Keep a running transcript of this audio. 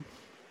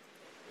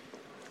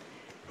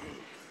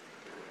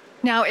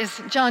Now,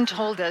 as John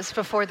told us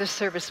before the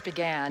service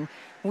began,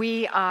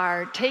 we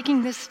are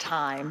taking this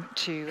time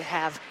to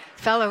have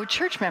fellow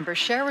church members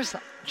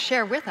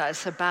share with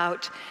us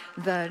about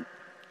the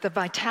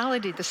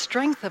vitality, the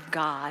strength of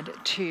God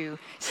to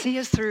see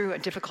us through a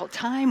difficult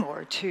time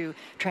or to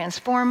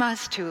transform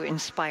us, to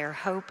inspire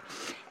hope.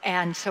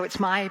 And so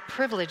it's my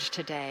privilege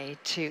today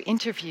to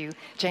interview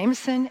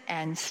Jameson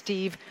and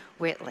Steve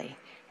Whitley.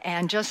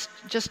 And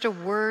just a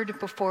word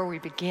before we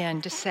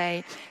begin to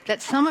say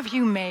that some of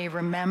you may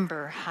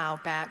remember how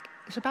back,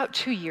 it was about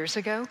 2 years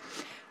ago,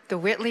 the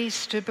Whitleys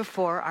stood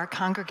before our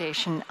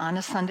congregation on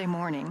a Sunday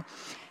morning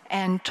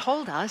and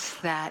told us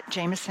that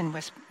Jameson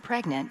was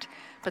pregnant,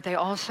 but they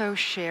also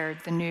shared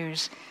the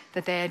news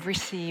that they had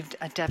received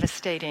a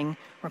devastating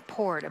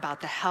report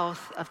about the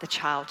health of the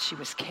child she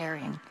was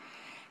carrying.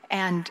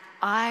 And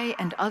I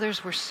and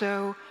others were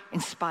so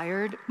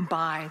inspired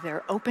by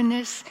their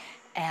openness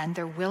and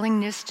their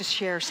willingness to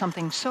share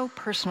something so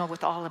personal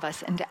with all of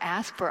us and to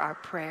ask for our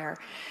prayer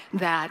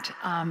that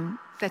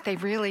they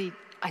really,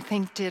 I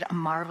think, did a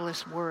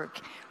marvelous work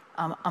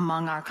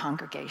among our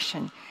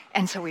congregation.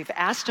 And so we've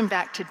asked them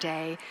back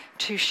today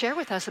to share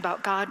with us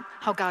about God,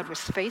 how God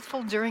was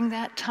faithful during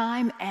that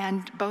time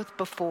and both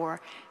before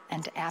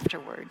and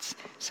afterwards.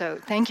 So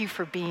thank you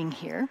for being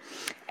here.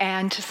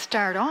 And to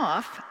start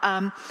off,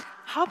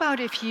 how about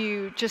if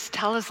you just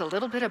tell us a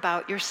little bit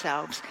about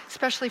yourselves,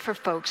 especially for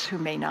folks who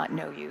may not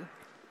know you?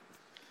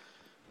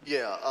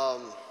 Yeah,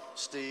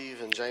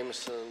 Steve and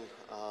Jameson,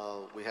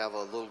 we have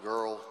a little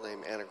girl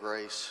named Anna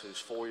Grace who's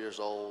 4 years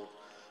old,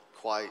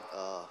 quite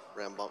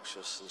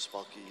rambunctious and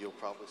spunky. You'll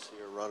probably see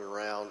her running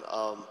around.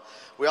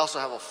 We also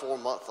have a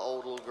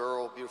 4-month-old little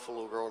girl, beautiful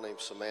little girl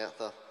named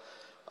Samantha.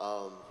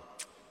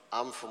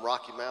 I'm from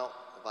Rocky Mount,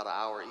 about an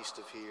hour east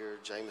of here.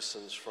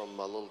 Jameson's from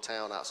a little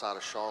town outside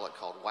of Charlotte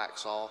called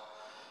Waxhaw.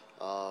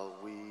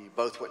 We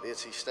both went to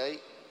NC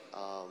State.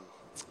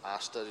 I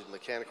studied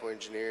mechanical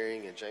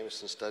engineering and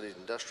Jameson studied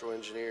industrial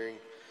engineering.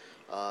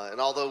 And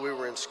although we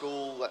were in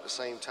school at the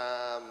same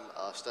time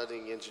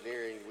studying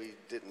engineering, we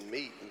didn't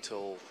meet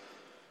until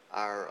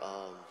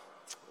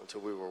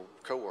we were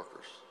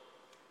co-workers.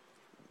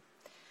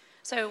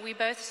 So we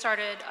both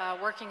started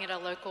working at a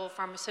local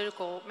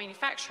pharmaceutical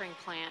manufacturing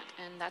plant,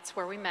 and that's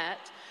where we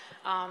met.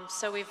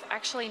 So we've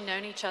actually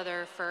known each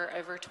other for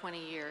over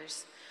 20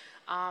 years.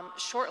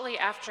 Shortly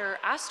after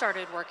I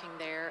started working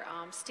there,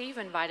 Steve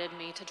invited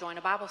me to join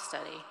a Bible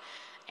study.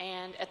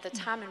 And at the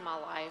time in my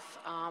life,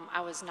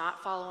 I was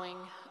not following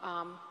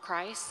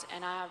Christ,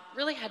 and I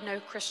really had no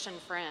Christian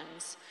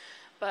friends.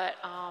 But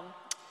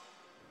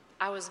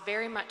I was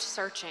very much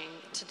searching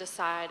to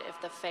decide if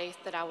the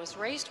faith that I was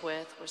raised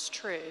with was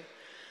true.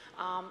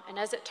 And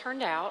as it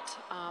turned out,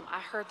 I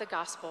heard the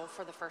gospel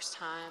for the first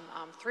time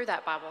through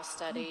that Bible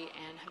study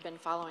and have been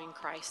following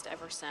Christ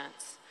ever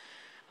since.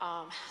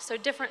 So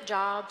different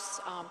jobs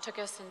took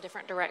us in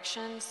different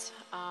directions,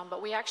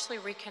 but we actually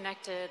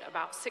reconnected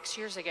about 6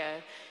 years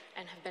ago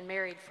and have been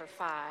married for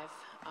 5.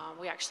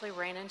 We actually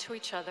ran into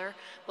each other,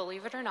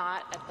 believe it or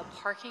not, at the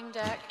parking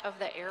deck of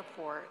the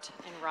airport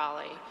in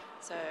Raleigh.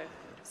 So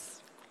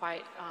it's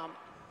quite,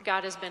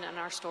 God has been in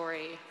our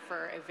story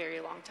for a very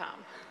long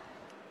time.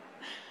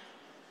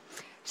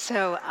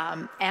 So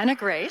Anna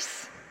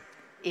Grace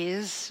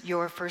is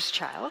your first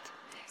child.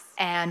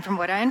 And from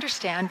what I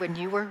understand, when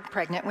you were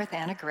pregnant with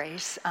Anna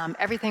Grace,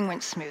 everything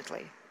went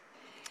smoothly.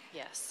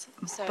 Yes.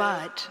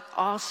 But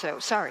also,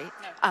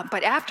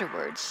 but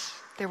afterwards,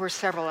 there were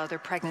several other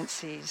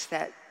pregnancies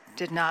that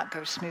did not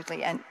go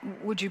smoothly. And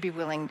would you be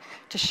willing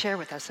to share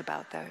with us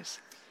about those?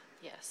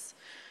 Yes.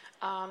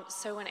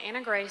 So when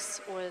Anna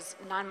Grace was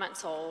 9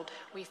 months old,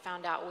 we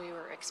found out we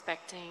were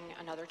expecting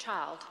another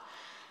child.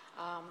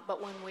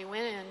 But when we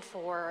went in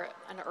for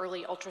an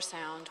early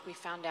ultrasound, we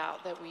found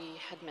out that we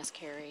had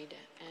miscarried.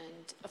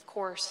 And of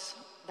course,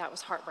 that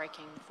was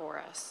heartbreaking for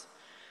us.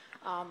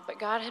 But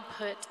God had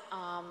put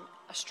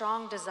a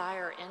strong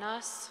desire in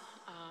us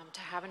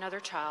to have another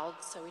child,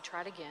 so we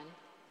tried again.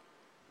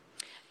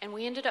 And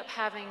we ended up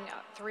having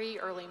 3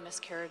 early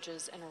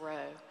miscarriages in a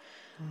row.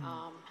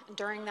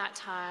 During that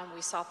time,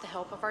 we sought the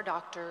help of our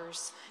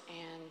doctors,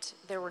 and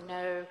there were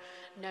no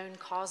known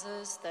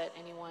causes that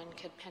anyone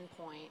could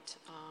pinpoint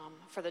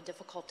for the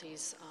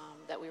difficulties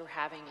that we were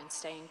having in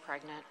staying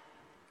pregnant.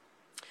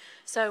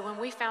 So when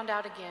we found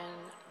out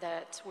again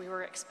that we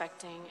were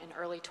expecting in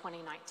early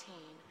 2019,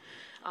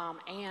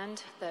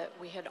 and that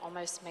we had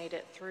almost made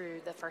it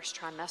through the first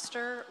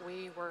trimester,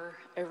 we were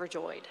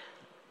overjoyed.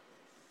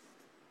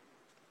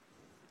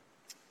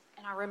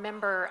 And I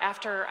remember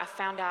after I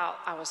found out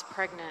I was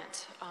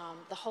pregnant,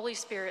 the Holy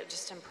Spirit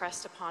just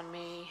impressed upon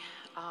me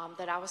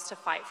that I was to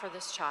fight for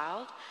this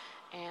child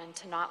and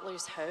to not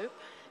lose hope.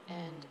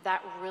 And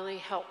that really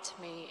helped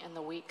me in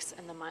the weeks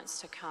and the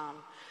months to come.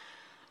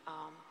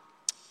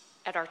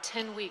 At our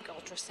 10-week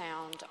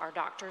ultrasound, our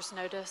doctors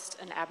noticed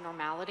an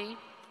abnormality,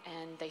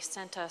 and they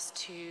sent us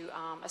to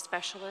a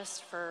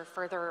specialist for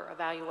further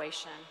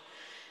evaluation.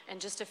 And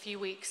just a few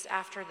weeks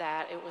after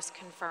that, it was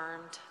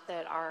confirmed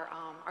that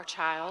our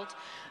child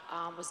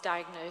was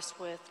diagnosed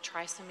with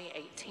trisomy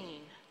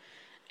 18.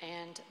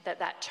 and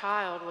that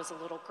child was a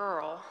little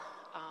girl.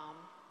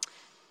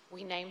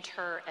 We named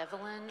her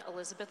Evelyn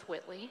Elizabeth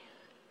Whitley,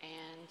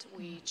 and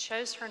we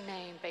chose her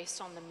name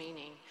based on the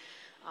meaning.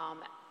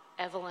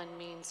 Evelyn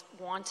means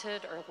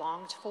wanted or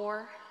longed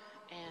for,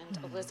 and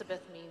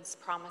Elizabeth means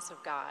promise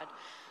of God.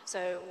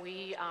 So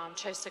we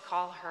chose to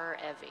call her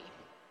Evie.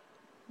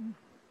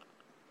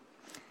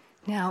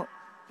 Now,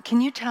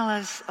 can you tell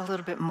us a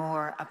little bit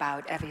more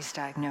about Evie's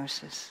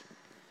diagnosis?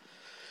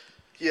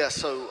 Yeah,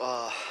 so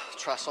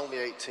trisomy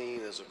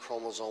 18 is a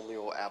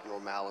chromosomal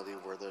abnormality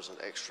where there's an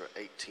extra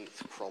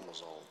 18th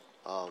chromosome.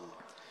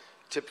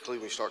 Typically,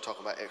 when you start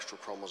talking about extra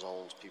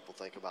chromosomes, people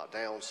think about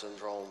Down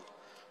syndrome.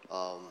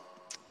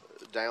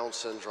 Down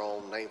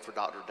syndrome, named for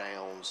Dr.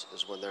 Downs,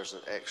 is when there's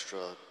an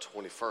extra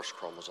 21st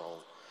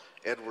chromosome.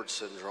 Edwards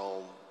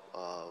syndrome,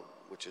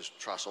 which is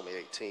trisomy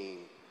 18,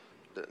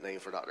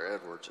 named for Dr.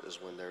 Edwards,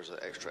 is when there's an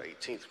extra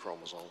 18th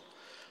chromosome.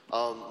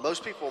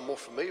 Most people are more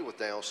familiar with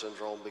Down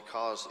syndrome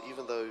because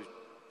even though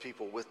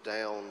people with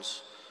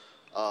Downs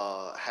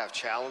have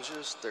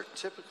challenges, they're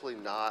typically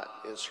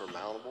not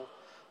insurmountable.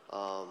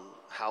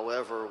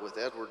 However, with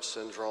Edwards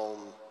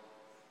syndrome,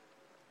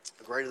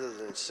 greater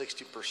than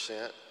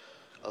 60%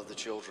 of the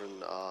children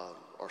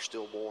are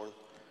stillborn,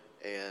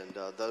 and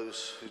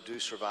those who do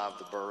survive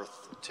the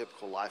birth, the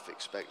typical life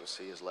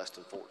expectancy is less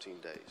than 14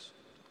 days.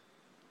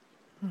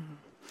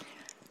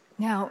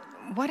 Now,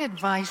 what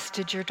advice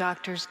did your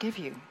doctors give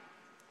you?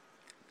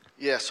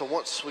 Yeah, so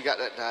once we got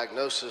that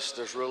diagnosis,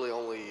 there's really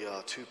only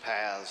two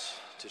paths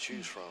to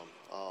choose from.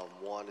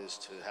 One is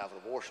to have an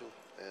abortion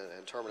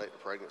and terminate the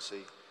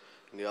pregnancy,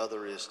 and the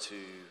other is to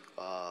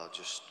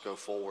just go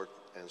forward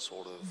and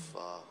sort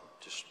of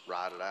just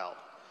ride it out.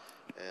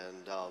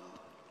 And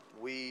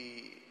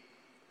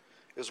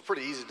it was a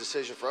pretty easy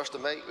decision for us to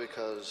make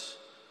because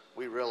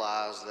we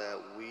realized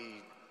that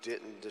we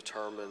didn't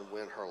determine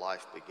when her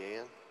life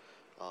began.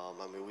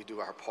 I mean, we do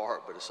our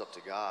part, but it's up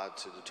to God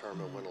to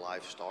determine when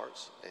life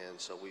starts. And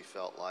so we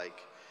felt like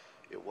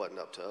it wasn't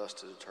up to us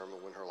to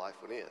determine when her life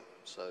would end.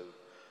 So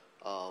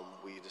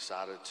we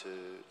decided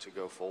to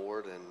go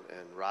forward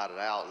and ride it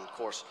out. And of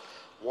course,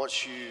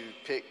 once you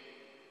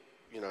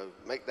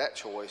make that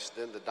choice,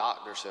 then the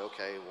doctor said,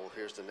 okay, well,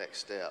 here's the next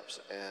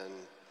steps. And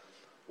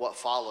what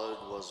followed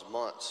was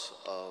months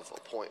of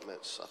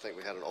appointments. I think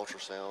we had an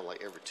ultrasound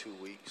like every 2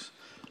 weeks.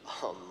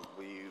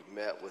 We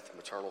met with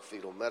maternal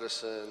fetal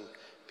medicine,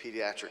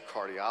 pediatric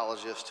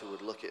cardiologist who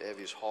would look at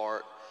Evie's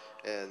heart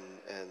and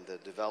the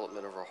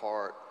development of her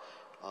heart.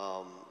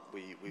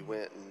 We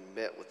went and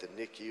met with the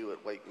NICU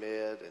at Wake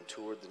Med and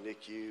toured the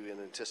NICU in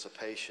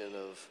anticipation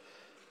of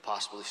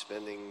possibly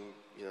spending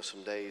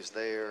some days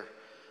there.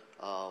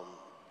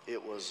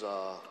 It was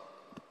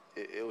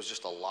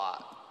just a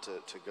lot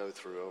to go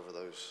through over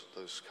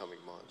those coming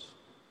months.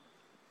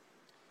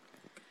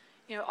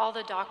 All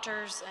the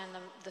doctors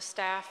and the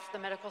staff, the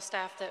medical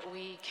staff that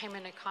we came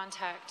into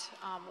contact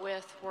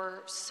with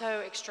were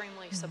so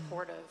extremely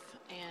supportive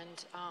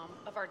and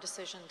of our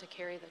decision to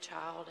carry the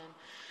child. And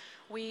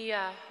we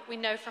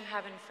know from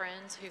having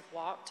friends who've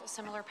walked a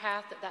similar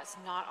path that that's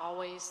not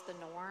always the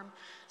norm.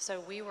 So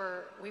we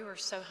were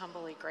so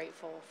humbly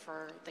grateful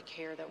for the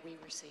care that we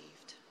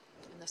received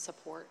and the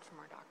support from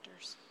our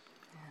doctors.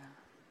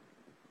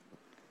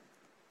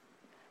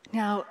 Yeah.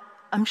 Now,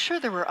 I'm sure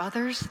there were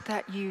others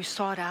that you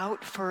sought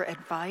out for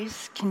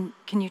advice. Can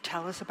you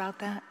tell us about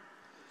that?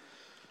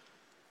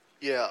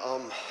 Yeah,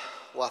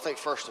 well, I think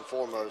first and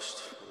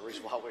foremost, the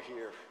reason why we're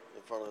here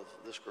in front of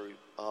this group,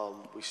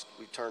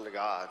 we turn to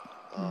God.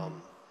 I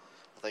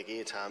think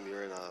anytime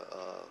you're in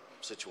a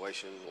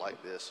situation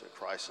like this, a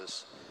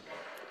crisis,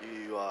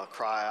 you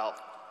cry out,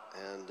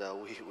 and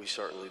we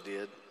certainly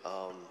did.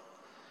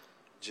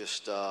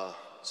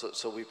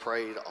 So we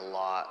prayed a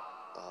lot.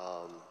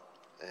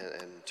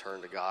 And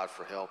turned to God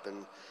for help.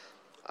 And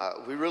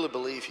we really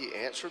believe he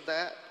answered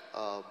that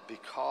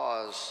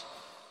because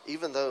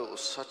even though it was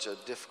such a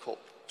difficult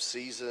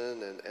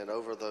season and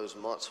over those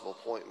months of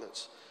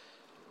appointments,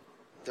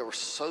 there were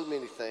so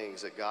many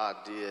things that God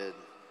did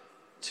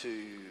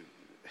to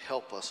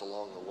help us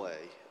along the way.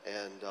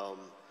 And,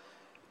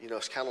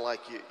 it's kind of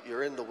like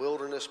you're in the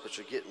wilderness, but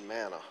you're getting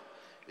manna.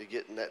 You're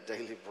getting that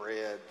daily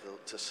bread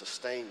to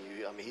sustain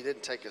you. I mean, he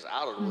didn't take us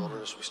out of the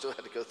wilderness. We still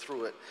had to go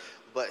through it.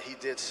 But he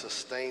did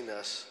sustain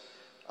us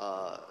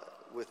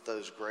with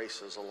those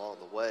graces along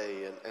the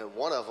way. And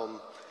one of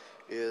them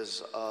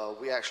is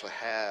we actually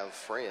have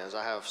friends.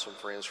 I have some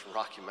friends from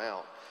Rocky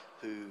Mount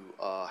who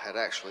had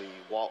actually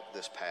walked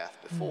this path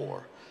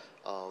before.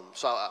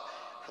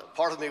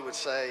 Part of me would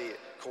say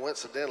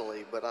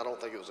coincidentally, but I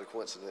don't think it was a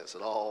coincidence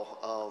at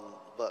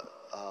all. But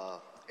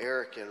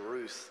Eric and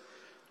Ruth,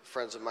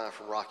 friends of mine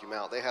from Rocky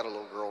Mount, they had a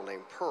little girl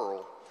named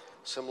Pearl.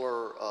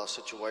 Similar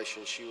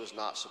situation. She was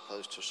not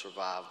supposed to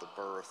survive the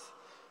birth.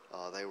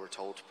 They were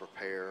told to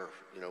prepare,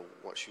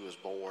 once she was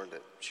born,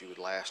 that she would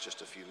last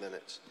just a few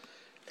minutes.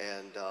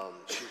 And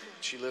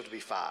she lived to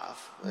be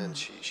 5, and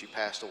she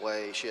passed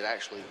away. She had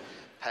actually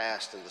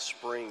passed in the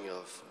spring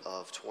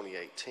of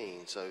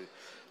 2018. So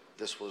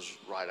this was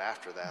right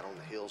after that, on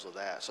the heels of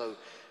that. So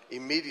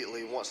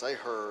immediately, once they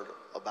heard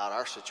about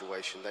our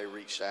situation, they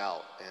reached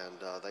out and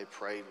they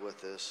prayed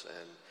with us,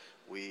 and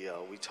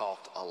we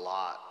talked a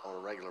lot on a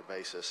regular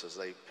basis as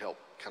they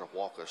helped kind of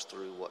walk us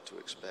through what to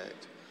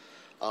expect.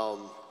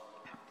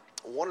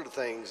 One of the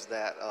things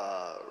that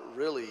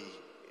really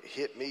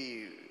hit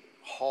me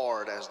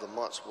hard as the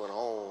months went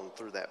on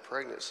through that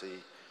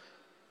pregnancy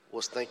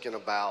was thinking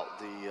about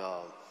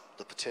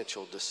the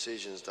potential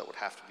decisions that would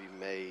have to be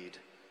made,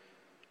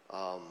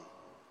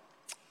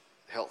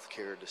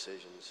 healthcare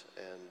decisions.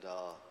 And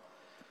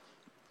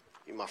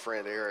my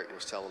friend Eric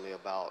was telling me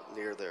about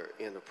near the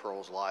end of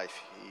Pearl's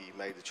life, he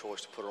made the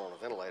choice to put her on a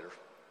ventilator,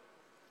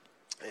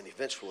 and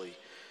eventually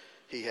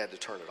he had to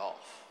turn it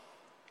off.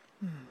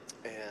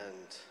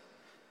 And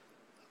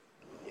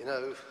you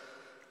know,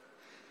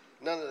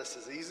 none of this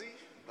is easy,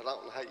 but I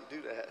don't know how you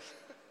do that.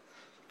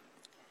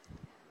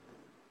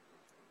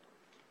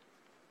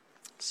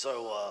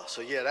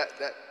 So yeah,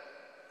 that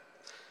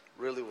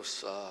really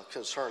was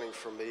concerning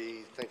for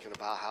me, thinking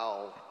about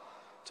how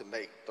to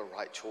make the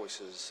right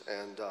choices.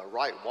 And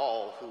Wright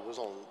Wall, who was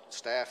on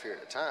staff here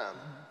at the time,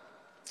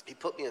 he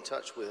put me in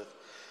touch with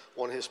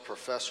one of his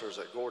professors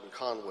at Gordon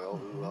Conwell,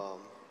 who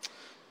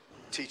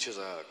teaches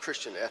a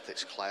Christian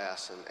ethics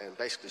class and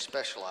basically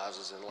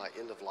specializes in like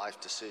end-of-life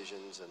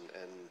decisions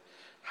and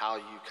how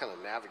you kind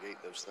of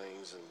navigate those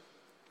things. And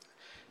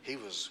he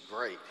was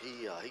great.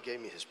 He gave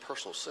me his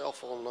personal cell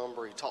phone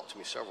number. He talked to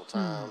me several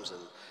times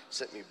and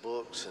sent me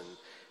books.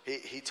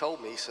 And he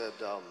told me, he said,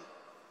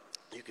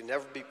 you can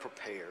never be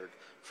prepared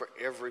for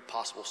every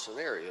possible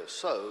scenario.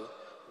 So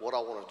what I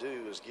want to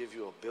do is give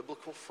you a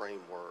biblical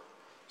framework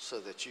so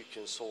that you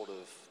can sort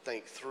of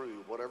think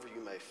through whatever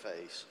you may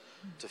face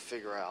to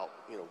figure out,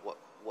 you know,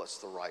 what's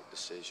the right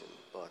decision.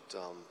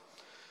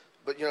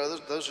 But you know,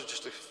 those are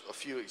just a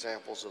few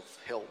examples of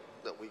help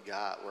that we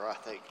got where I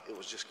think it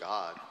was just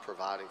God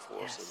providing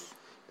for us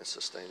and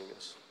sustaining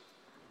us.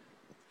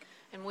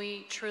 And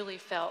we truly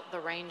felt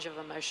the range of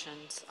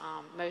emotions,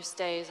 most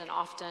days, and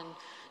often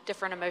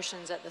different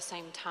emotions at the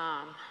same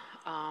time.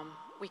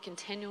 We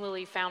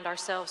continually found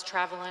ourselves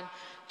traveling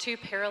two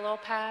parallel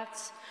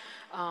paths.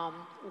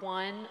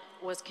 One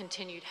was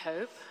continued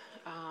hope,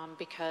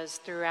 because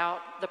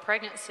throughout the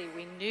pregnancy,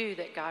 we knew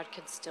that God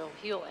could still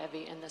heal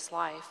Evie in this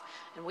life,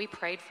 and we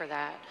prayed for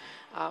that.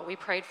 We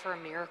prayed for a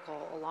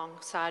miracle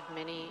alongside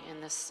many in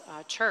this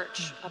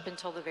church up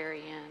until the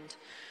very end.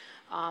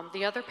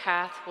 The other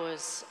path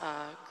was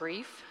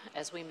grief,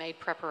 as we made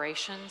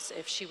preparations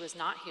if she was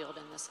not healed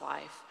in this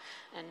life,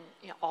 and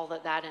you know, all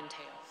that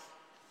entails.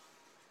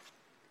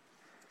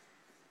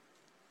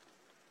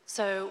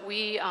 So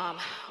we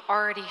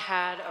already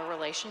had a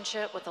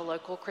relationship with a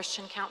local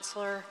Christian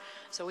counselor,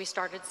 so we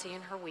started seeing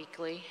her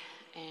weekly,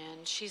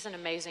 and she's an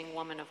amazing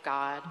woman of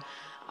God,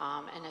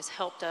 and has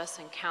helped us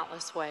in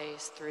countless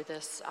ways through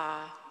this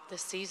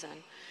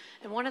season.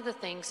 And one of the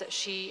things that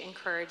she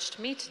encouraged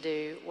me to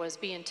do was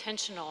be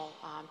intentional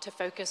to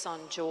focus on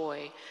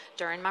joy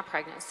during my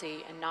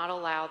pregnancy and not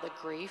allow the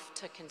grief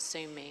to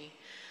consume me.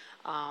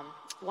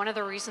 One of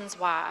the reasons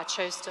why I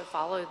chose to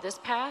follow this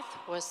path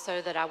was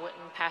so that I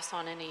wouldn't pass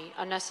on any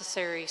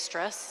unnecessary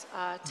stress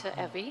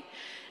to Evie,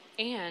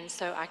 and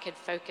so I could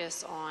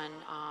focus on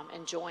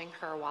enjoying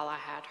her while I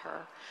had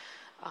her.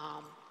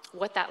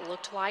 What that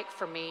looked like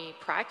for me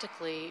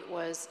practically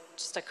was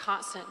just a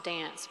constant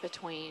dance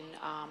between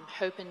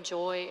hope and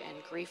joy and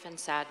grief and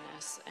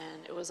sadness,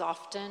 and it was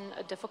often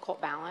a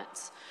difficult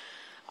balance.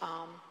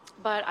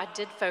 But I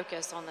did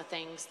focus on the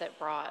things that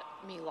brought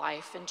me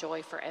life and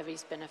joy for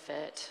Evie's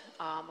benefit,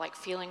 like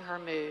feeling her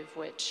move,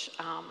 which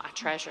I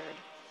treasured.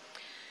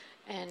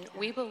 And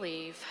we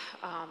believe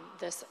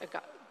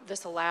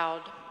this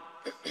allowed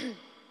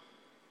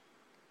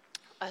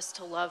us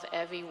to love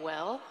Evie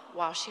well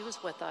while she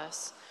was with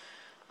us,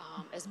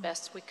 as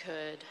best we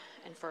could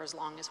and for as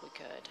long as we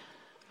could.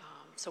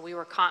 So we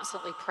were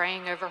constantly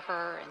praying over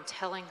her and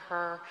telling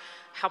her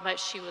how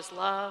much she was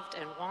loved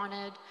and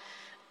wanted.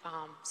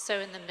 So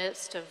in the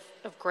midst of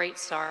great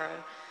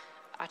sorrow,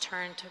 I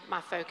turned my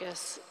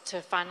focus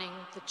to finding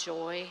the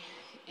joy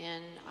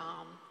in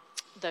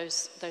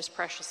those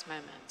precious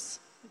moments,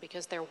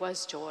 because there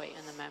was joy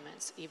in the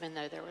moments, even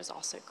though there was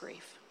also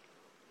grief.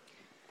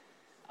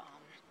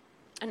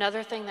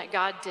 Another thing that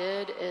God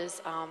did is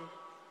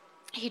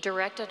He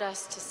directed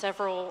us to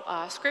several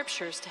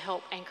scriptures to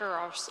help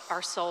anchor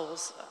our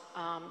souls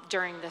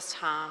during this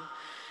time.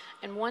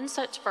 And one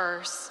such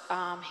verse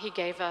He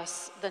gave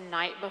us the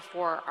night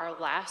before our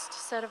last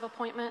set of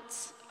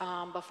appointments,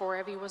 before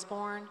Evie was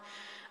born.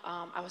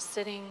 I was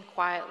sitting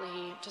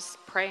quietly, just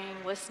praying,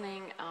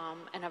 listening,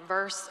 and a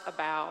verse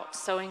about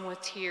sowing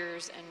with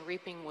tears and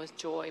reaping with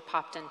joy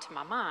popped into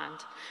my mind.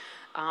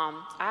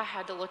 I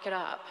had to look it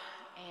up,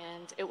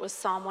 and it was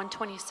Psalm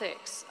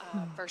 126,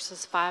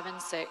 verses 5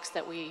 and 6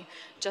 that we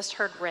just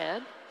heard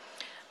read.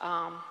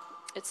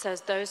 It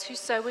says, "Those who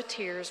sow with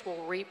tears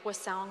will reap with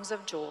songs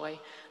of joy.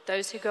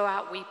 Those who go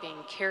out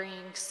weeping,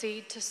 carrying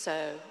seed to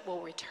sow, will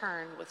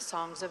return with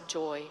songs of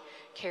joy,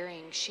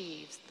 carrying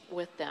sheaves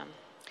with them."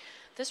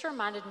 This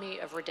reminded me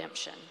of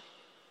redemption,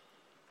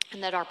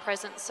 and that our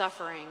present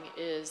suffering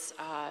is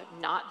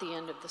not the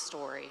end of the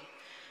story.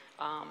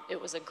 It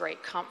was a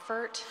great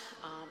comfort.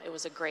 It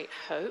was a great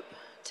hope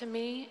to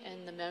me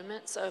in the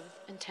moments of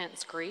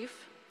intense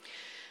grief.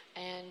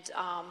 And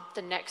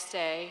the next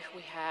day,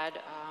 we had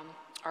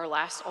our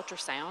last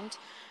ultrasound.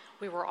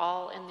 We were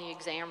all in the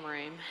exam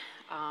room,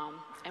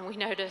 and we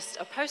noticed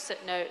a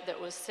Post-it note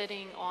that was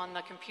sitting on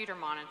the computer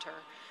monitor.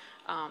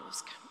 It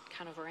was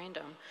kind of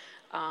random.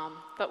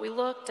 But we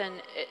looked,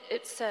 and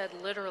it said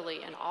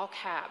literally in all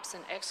caps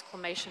and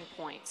exclamation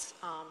points,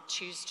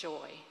 choose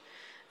joy.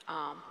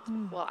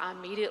 Well, I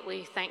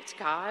immediately thanked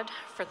God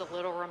for the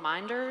little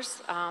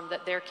reminders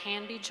that there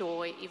can be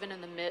joy even in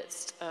the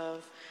midst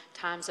of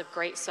times of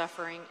great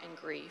suffering and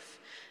grief.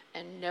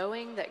 And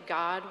knowing that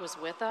God was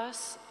with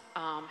us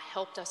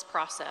helped us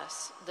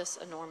process this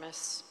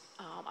enormous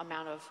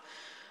amount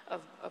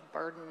of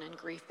burden and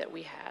grief that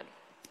we had.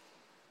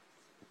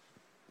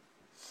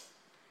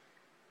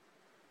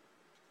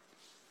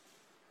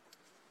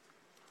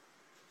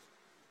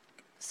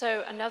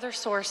 So another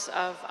source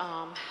of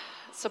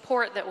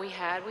support that we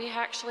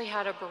actually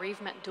had a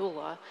bereavement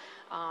doula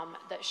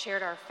that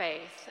shared our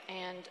faith.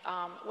 And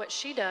what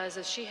she does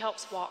is she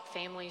helps walk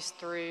families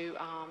through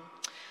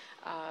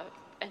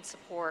and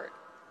support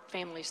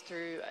families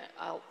through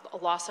a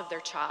loss of their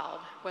child,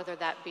 whether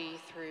that be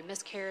through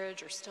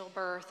miscarriage or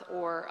stillbirth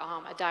or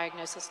a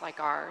diagnosis like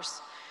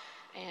ours.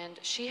 And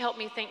she helped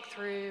me think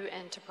through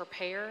and to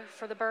prepare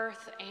for the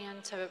birth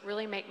and to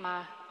really make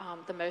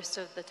the most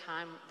of the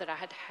time that I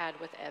had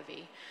with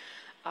Evie.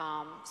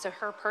 So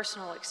her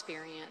personal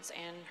experience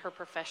and her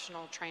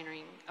professional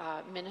training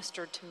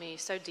ministered to me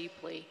so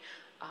deeply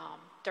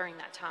during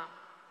that time.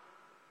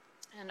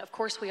 And of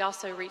course, we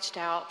also reached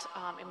out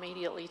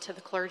immediately to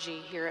the clergy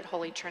here at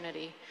Holy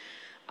Trinity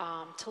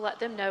to let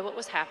them know what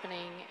was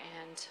happening.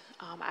 And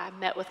I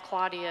met with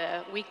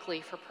Claudia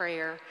weekly for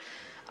prayer.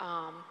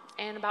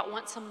 And about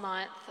once a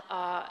month,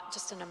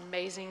 just an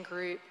amazing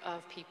group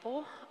of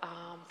people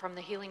from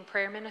the Healing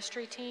Prayer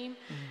Ministry team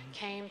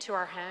came to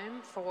our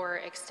home for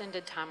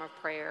extended time of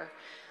prayer.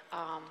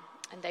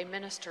 And they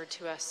ministered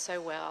to us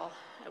so well.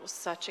 It was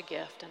such a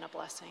gift and a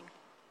blessing.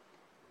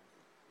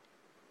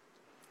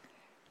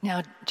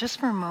 Now, just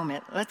for a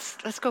moment,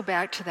 let's go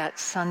back to that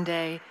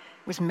Sunday.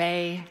 It was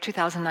May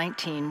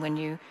 2019 when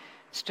you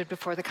stood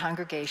before the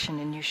congregation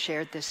and you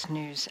shared this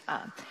news.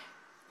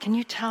 Can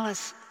you tell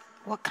us,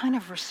 what kind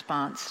of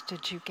response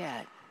did you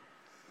get?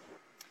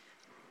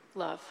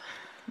 Love.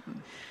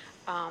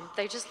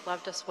 They just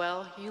loved us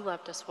well. You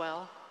loved us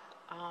well.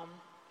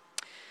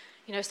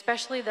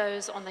 Especially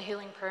those on the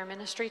Healing Prayer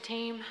Ministry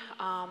team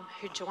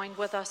who joined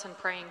with us in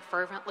praying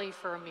fervently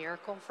for a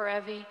miracle for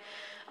Evie.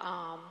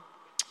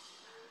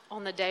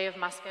 On the day of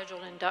my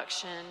scheduled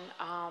induction,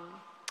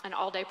 an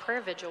all-day prayer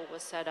vigil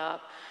was set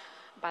up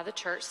by the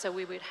church so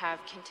we would have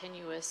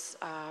continuous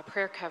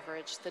prayer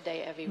coverage the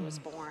day Evie was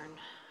born.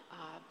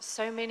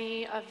 So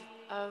many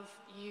of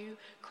you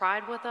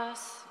cried with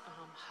us,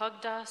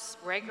 hugged us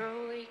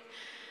regularly,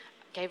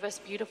 gave us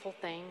beautiful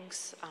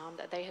things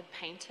that they had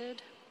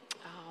painted,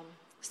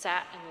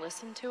 sat and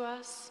listened to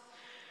us,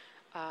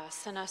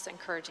 sent us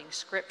encouraging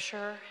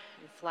scripture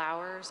and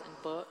flowers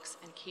and books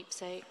and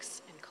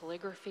keepsakes and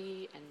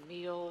calligraphy and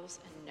meals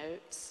and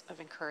notes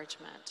of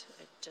encouragement.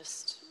 It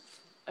just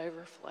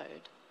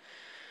overflowed.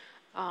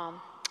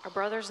 Our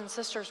brothers and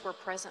sisters were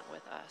present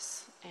with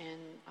us, and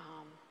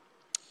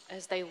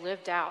as they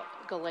lived out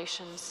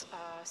Galatians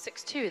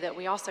 6:2 that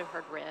we also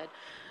heard read,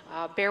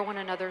 bear one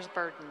another's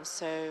burdens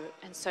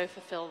so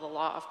fulfill the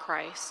law of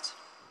Christ.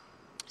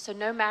 So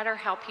no matter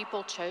how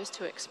people chose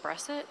to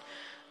express it,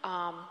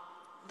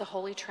 the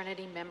Holy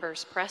Trinity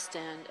members pressed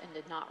in and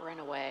did not run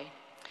away.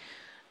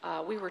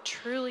 We were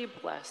truly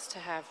blessed to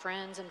have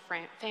friends and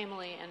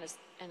family and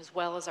as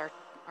well as our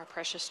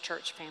precious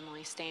church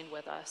family stand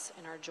with us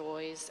in our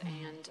joys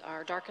and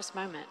our darkest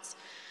moments.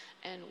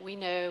 And we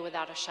know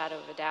without a shadow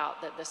of a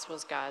doubt that this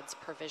was God's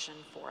provision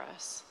for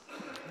us.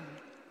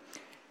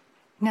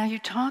 Now you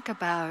talk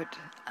about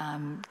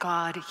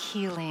God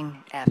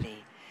healing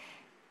Evie.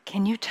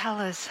 Can you tell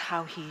us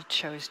how he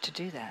chose to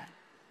do that?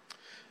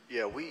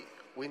 Yeah, we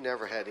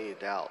never had any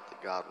doubt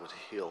that God would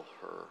heal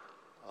her.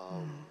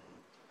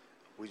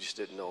 We just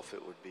didn't know if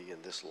it would be in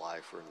this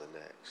life or in the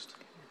next.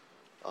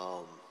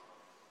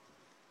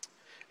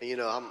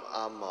 And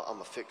I'm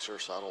a fixer,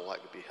 so I don't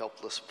like to be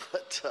helpless,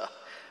 but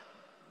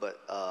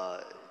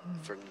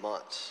for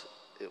months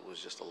it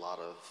was just a lot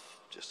of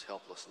just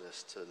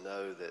helplessness to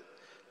know that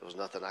there was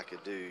nothing I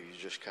could do. You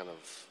just kind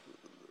of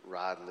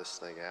riding this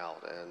thing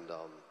out. And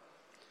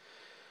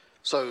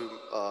so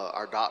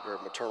our doctor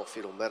of maternal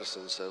fetal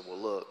medicine said, well,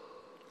 look,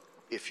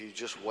 if you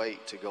just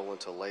wait to go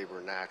into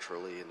labor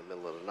naturally in the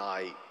middle of the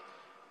night,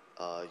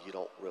 you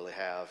don't really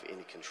have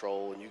any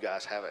control, and you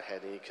guys haven't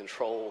had any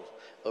control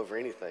over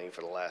anything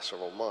for the last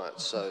several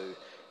months. So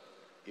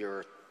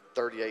you're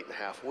 38 and a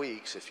half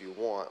weeks, if you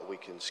want, we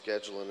can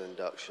schedule an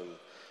induction.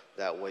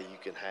 That way you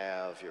can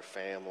have your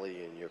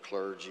family and your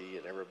clergy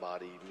and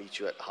everybody meet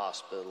you at the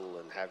hospital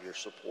and have your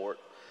support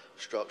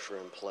structure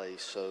in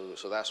place.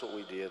 So that's what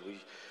we did. We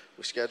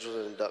scheduled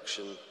an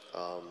induction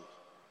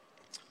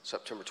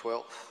September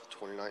 12th,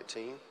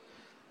 2019,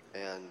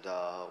 and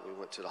we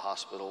went to the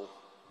hospital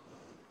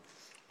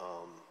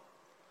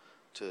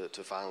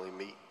to finally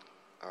meet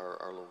our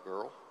little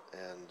girl.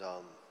 And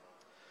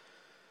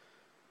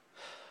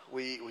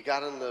we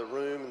got in the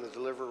room, in the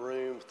delivery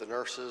room, with the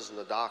nurses and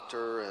the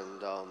doctor,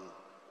 and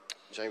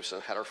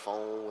Jameson had her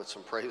phone with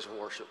some praise and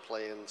worship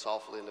playing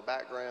softly in the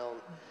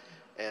background.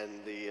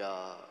 And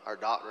our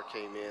doctor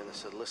came in and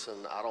said,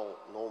 listen, I don't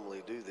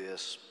normally do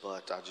this,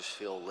 but I just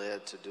feel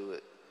led to do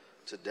it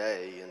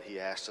today. And he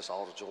asked us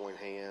all to join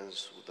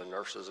hands, with the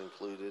nurses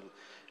included,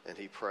 and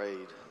he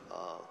prayed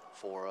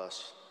for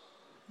us.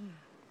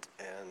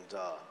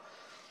 And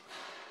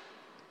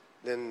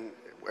then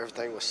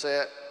everything was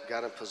set,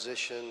 got in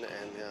position,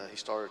 and he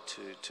started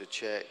to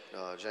check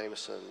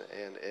Jameson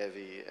and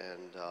Evie,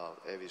 and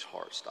Evie's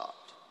heart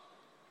stopped.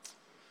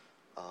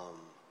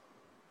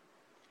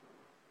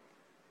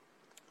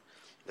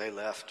 They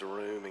left the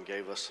room and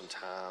gave us some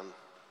time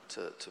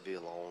to be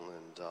alone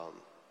and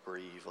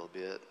breathe a little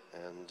bit.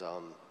 And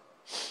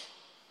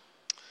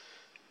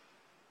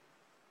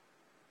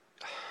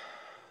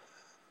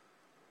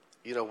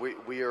you know,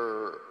 we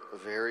are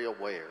very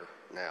aware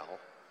now,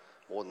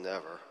 more than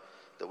ever,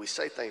 that we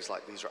say things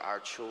like these are our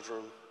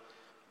children,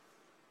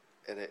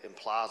 and it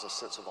implies a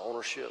sense of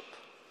ownership,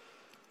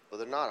 but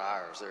they're not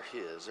ours, they're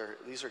his.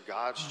 These are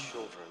God's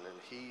children, and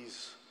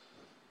he's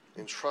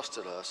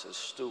entrusted us as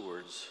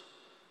stewards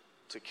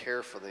to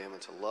care for them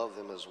and to love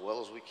them as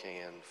well as we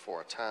can for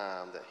a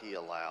time that he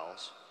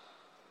allows.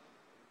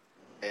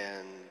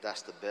 And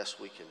that's the best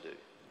we can do,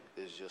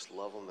 is just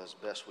love them as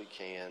best we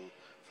can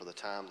for the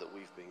time that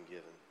we've been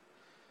given.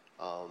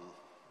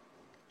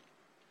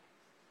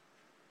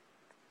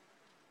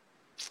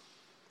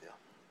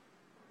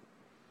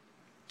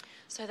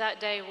 So that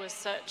day was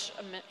such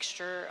a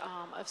mixture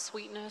of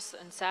sweetness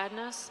and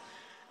sadness.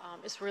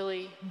 It's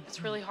really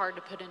hard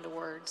to put into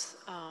words.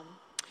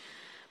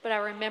 But I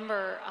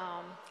remember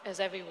as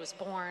Evie was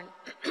born,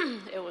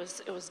 it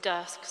was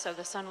dusk, so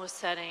the sun was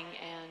setting,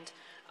 and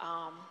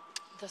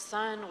the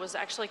sun was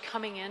actually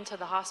coming into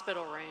the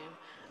hospital room,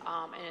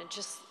 and it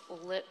just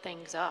lit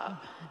things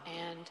up,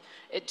 and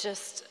it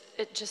just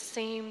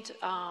seemed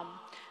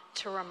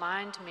to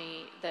remind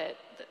me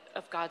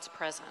of God's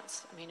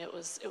presence. I mean, it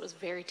was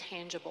very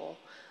tangible.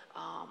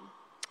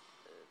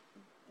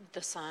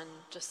 The sun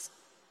just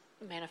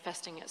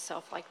manifesting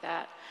itself like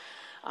that.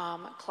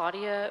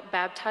 Claudia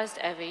baptized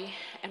Evie,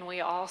 and we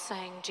all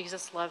sang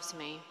 "Jesus Loves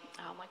Me"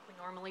 like we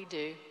normally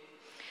do.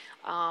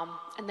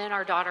 And then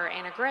our daughter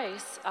Anna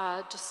Grace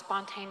just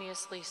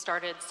spontaneously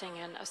started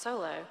singing a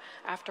solo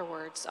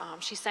afterwards.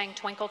 She sang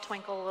 "Twinkle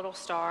Twinkle Little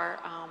Star"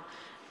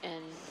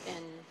 in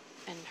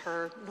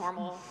her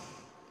normal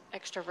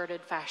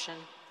extroverted fashion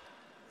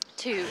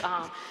to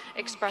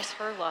express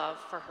her love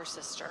for her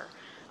sister.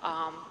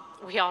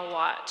 We all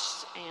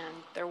watched, and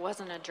there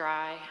wasn't a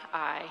dry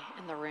eye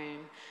in the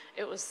room.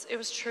 It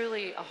was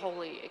truly a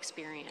holy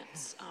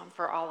experience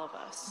for all of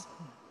us.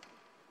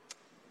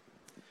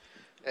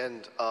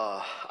 And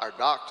our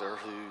doctor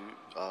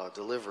who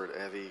delivered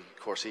Evie, of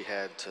course, he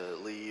had to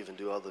leave and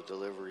do other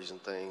deliveries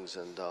and things.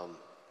 And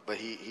but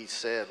he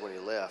said when he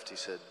left,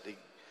 he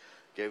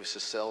gave us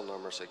his cell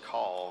number and said,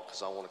 call,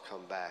 because I want to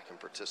come back and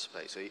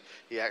participate. So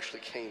he actually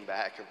came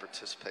back and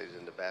participated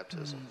in the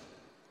baptism.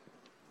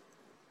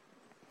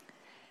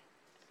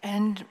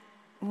 And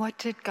what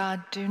did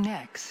God do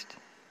next?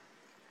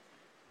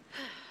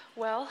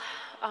 Well,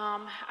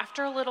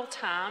 after a little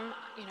time,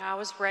 I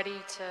was ready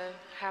to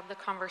have the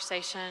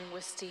conversation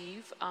with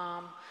Steve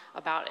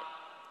about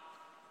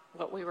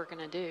what we were going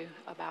to do,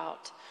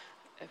 about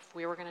if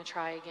we were going to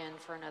try again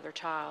for another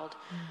child.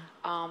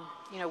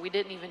 We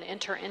didn't even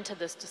enter into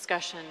this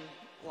discussion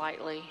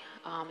lightly.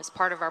 As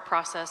part of our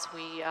process,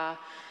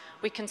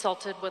 we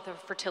consulted with a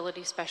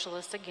fertility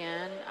specialist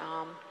again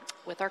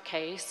with our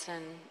case,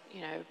 and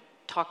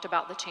talked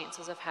about the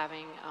chances of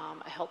having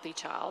a healthy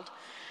child.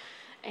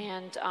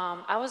 And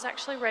I was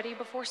actually ready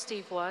before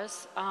Steve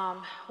was.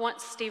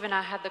 Once Steve and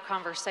I had the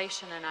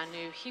conversation and I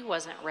knew he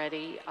wasn't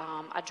ready,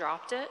 I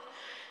dropped it,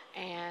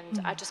 and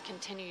I just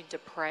continued to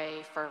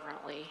pray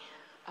fervently.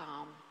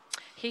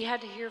 He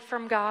had to hear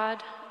from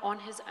God on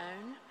his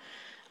own,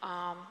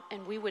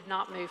 and we would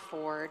not move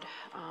forward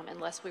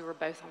unless we were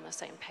both on the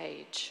same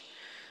page.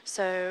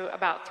 So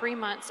about 3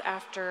 months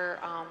after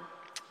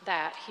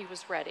that, he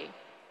was ready.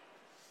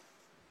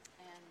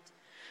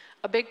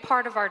 A big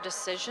part of our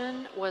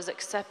decision was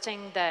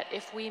accepting that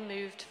if we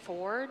moved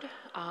forward,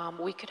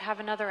 we could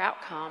have another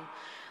outcome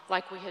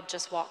like we had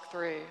just walked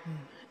through.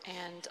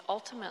 And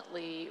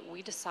ultimately,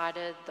 we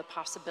decided the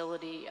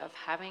possibility of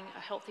having a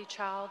healthy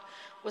child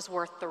was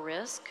worth the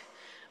risk,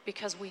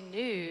 because we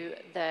knew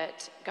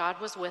that God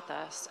was with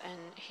us and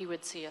he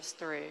would see us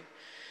through.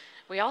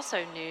 We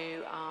also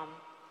knew,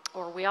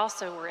 we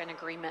also were in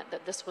agreement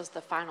that this was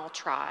the final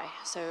try.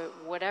 So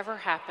whatever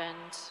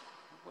happened,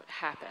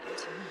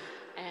 happened.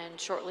 And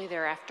shortly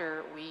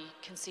thereafter, we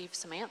conceived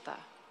Samantha.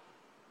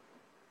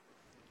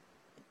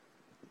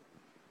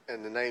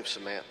 And the name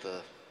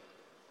Samantha,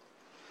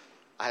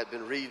 I had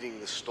been reading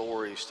the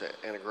stories to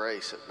Anna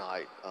Grace at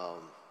night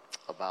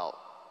about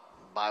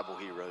Bible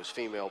heroes,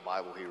 female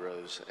Bible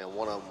heroes, and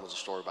one of them was a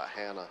story about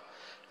Hannah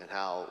and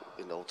how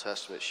in the Old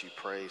Testament she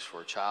prays for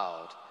a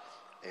child,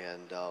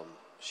 and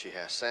she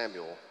has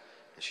Samuel,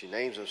 and she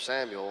names him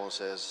Samuel and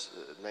says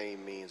the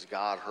name means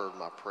God heard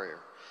my prayer.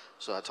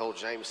 So I told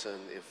Jameson,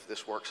 if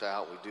this works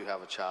out, we do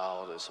have a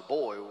child, it's a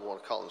boy, we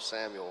want to call him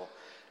Samuel.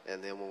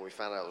 And then when we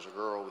found out it was a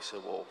girl, we said,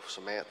 well,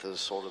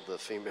 Samantha's sort of the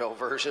female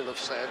version of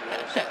Samuel.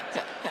 So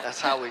that's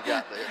how we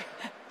got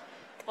there.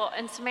 Well,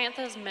 and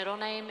Samantha's middle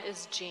name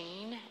is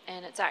Jean,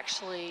 and it's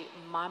actually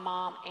my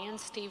mom and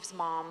Steve's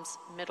mom's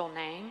middle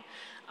name.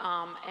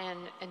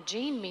 And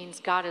Jean means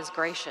God is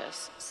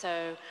gracious.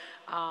 So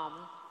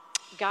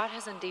God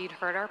has indeed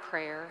heard our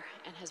prayer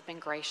and has been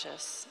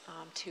gracious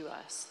to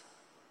us.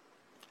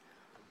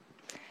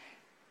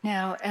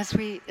 Now, as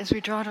we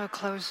draw to a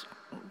close,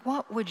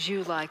 what would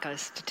you like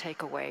us to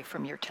take away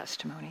from your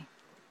testimony?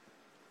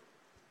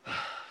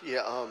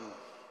 Yeah,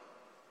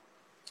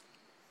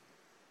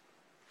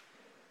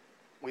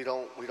 we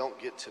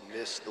don't get to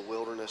miss the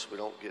wilderness. We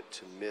don't get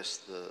to miss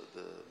the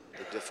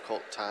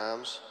difficult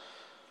times,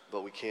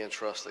 but we can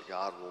trust that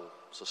God will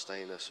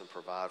sustain us and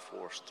provide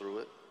for us through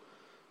it.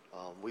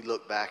 We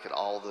look back at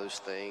all those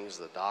things,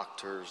 the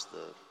doctors,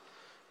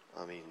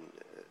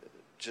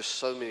 just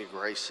so many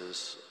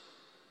graces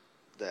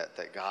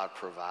that God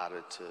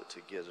provided to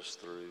get us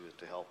through,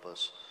 to help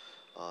us.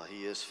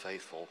 He is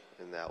faithful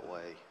in that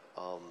way.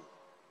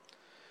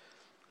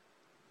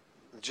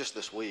 Just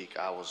this week,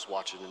 I was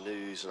watching the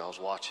news and I was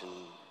watching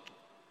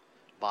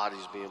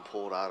bodies being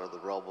pulled out of the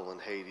rubble in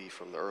Haiti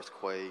from the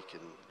earthquake,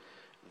 and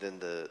then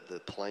the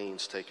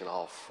planes taken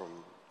off from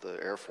the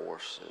Air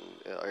Force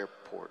and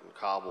airport in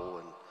Kabul,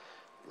 and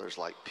there's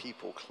like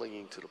people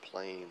clinging to the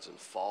planes and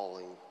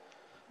falling.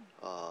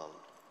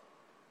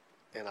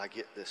 And I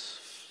get this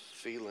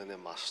feeling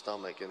in my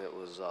stomach, and it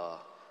was, I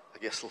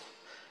guess,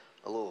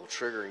 a little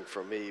triggering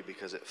for me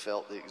because it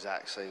felt the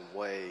exact same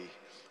way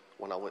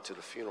when I went to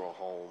the funeral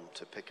home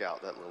to pick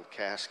out that little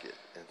casket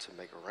and to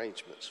make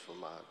arrangements for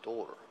my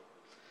daughter.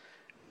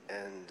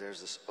 And there's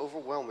this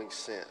overwhelming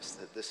sense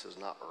that this is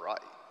not right.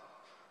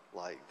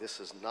 Like, this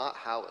is not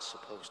how it's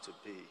supposed to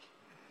be.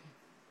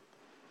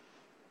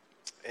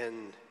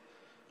 And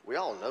we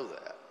all know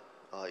that.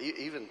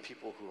 Even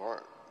people who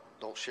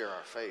don't share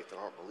our faith and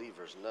aren't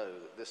believers know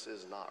that this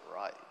is not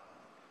right.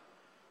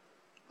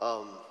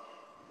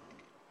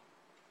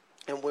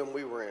 And when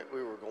we were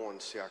going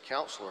to see our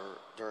counselor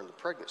during the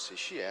pregnancy,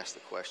 she asked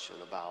the question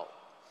about,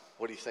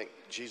 what do you think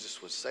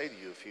Jesus would say to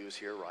you if he was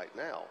here right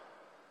now?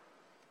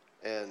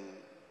 And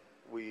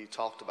we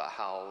talked about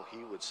how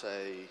he would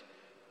say,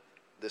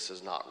 this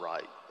is not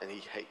right, and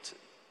he hates it.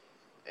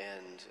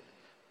 And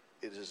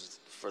it is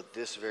for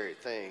this very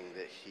thing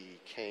that he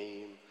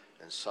came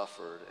and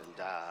suffered and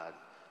died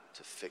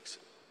to fix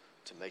it,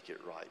 to make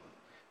it right.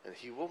 And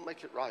he will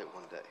make it right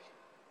one day.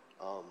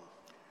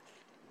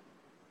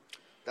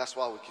 That's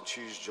why we can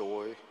choose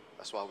joy.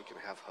 That's why we can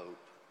have hope.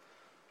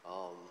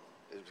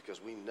 Is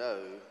because we know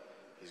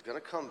he's going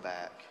to come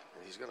back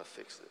and he's going to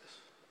fix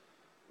this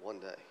one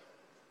day.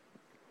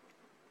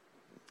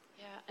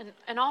 Yeah,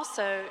 and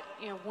also,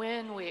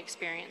 when we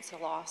experience a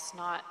loss,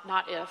 not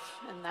if,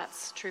 and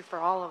that's true for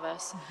all of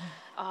us,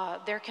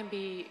 there can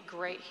be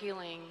great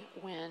healing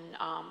when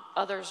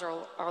others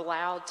are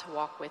allowed to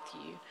walk with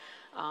you,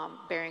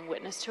 bearing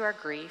witness to our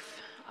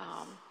grief.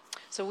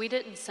 So we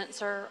didn't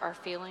censor our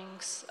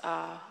feelings,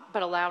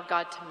 but allowed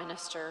God to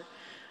minister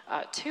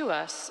to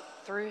us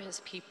through his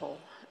people.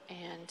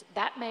 And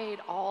that made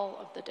all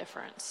of the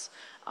difference,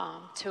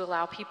 to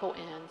allow people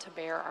in to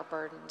bear our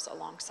burdens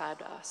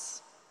alongside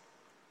us.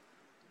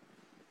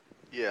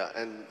 Yeah,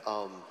 and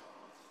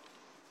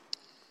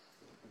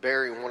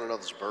bearing one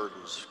another's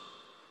burdens,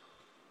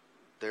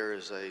 there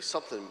is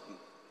something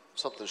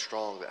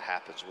strong that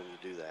happens when you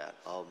do that.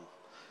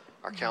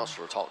 Our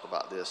counselor talked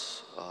about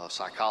this.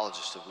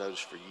 Psychologists have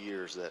noticed for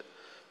years that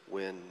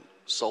when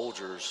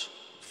soldiers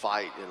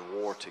fight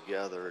in war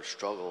together,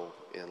 struggle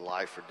in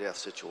life or death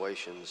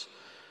situations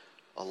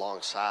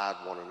alongside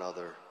one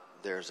another,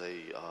 there's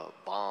a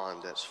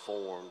bond that's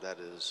formed that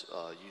is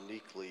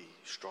uniquely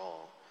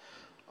strong.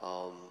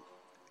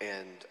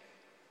 And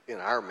in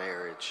our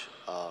marriage,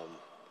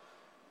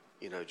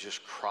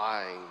 just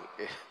crying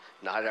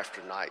night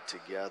after night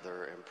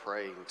together and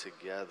praying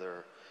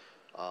together,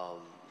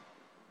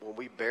 when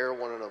we bear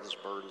one another's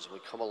burdens and we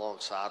come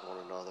alongside one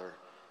another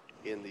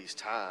in these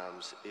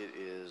times, it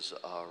is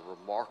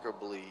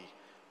remarkably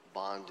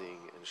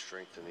bonding and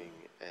strengthening.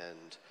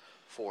 And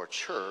for a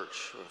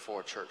church, and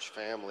for a church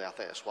family, I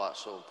think that's why it's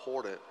so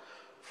important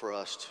for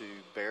us to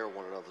bear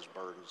one another's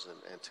burdens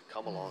and to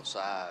come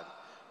alongside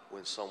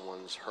when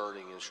someone's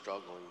hurting and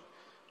struggling,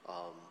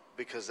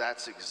 because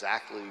that's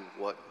exactly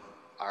what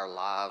our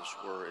lives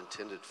were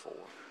intended for.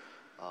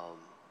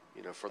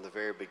 From the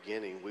very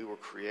beginning, we were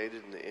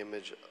created in the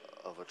image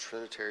of a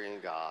Trinitarian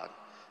God,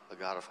 a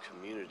God of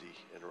community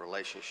and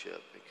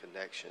relationship and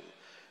connection,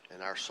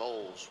 and our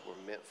souls were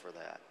meant for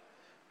that.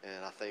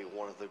 And I think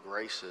one of the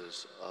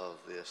graces of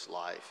this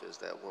life is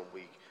that when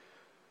we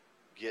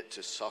get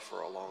to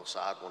suffer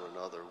alongside one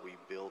another, we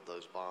build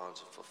those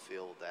bonds and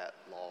fulfill that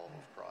law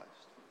of Christ.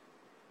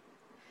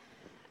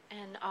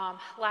 And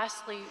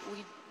lastly,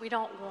 we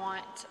don't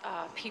want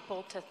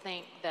people to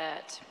think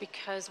that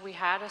because we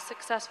had a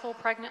successful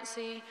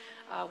pregnancy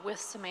with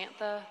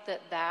Samantha,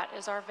 that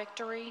is our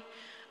victory.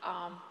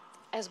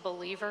 As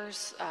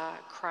believers,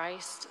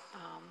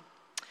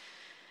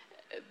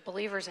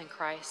 believers in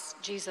Christ,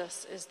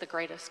 Jesus is the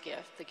greatest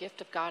gift, the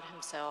gift of God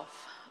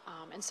himself.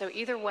 And so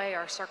either way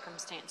our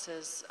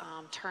circumstances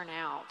turn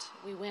out,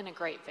 we win a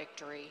great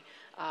victory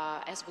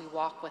as we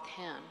walk with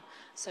him.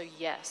 So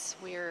yes,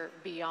 we're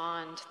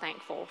beyond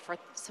thankful for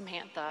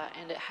Samantha,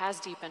 and it has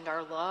deepened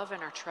our love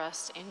and our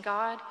trust in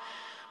God.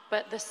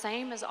 But the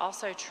same is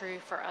also true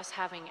for us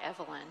having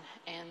Evelyn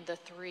and the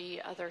 3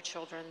 other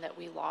children that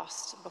we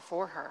lost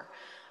before her.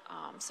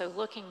 So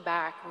looking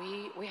back,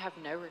 we have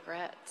no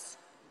regrets.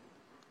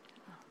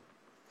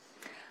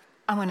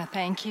 I want to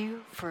thank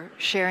you for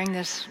sharing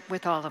this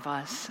with all of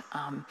us.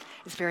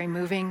 It's very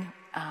moving.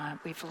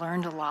 We've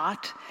learned a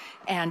lot.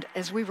 And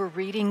as we were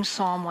reading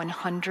Psalm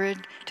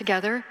 100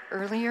 together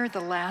earlier,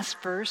 the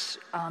last verse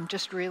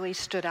just really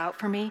stood out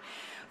for me.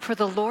 For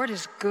the Lord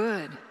is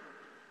good.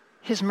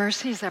 His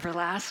mercy is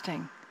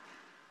everlasting,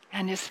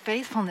 and his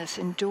faithfulness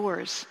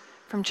endures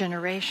from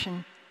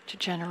generation to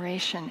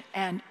generation.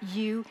 And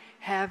you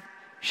have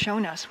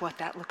shown us what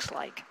that looks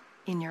like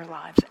in your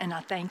lives. And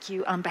I thank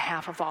you on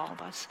behalf of all of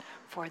us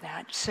for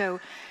that. So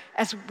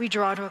as we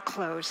draw to a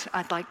close,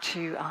 I'd like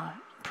to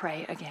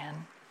pray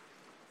again.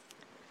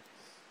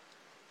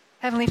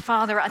 Heavenly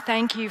Father, I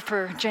thank you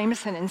for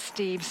Jameson and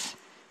Steve's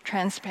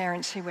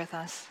transparency with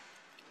us,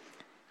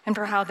 and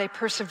for how they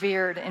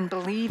persevered in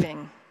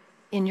believing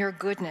in your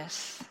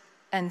goodness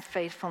and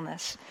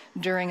faithfulness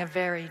during a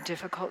very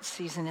difficult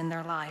season in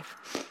their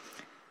life.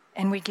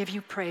 And we give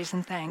you praise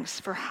and thanks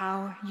for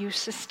how you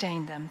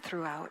sustained them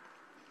throughout.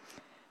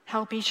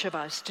 Help each of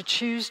us to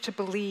choose to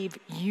believe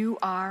you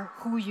are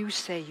who you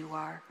say you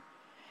are,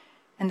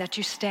 and that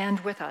you stand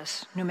with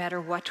us no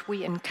matter what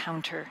we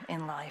encounter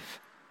in life.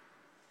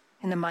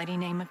 In the mighty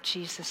name of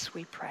Jesus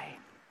we pray.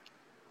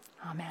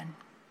 Amen.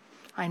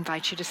 I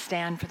invite you to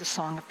stand for the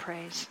song of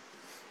praise.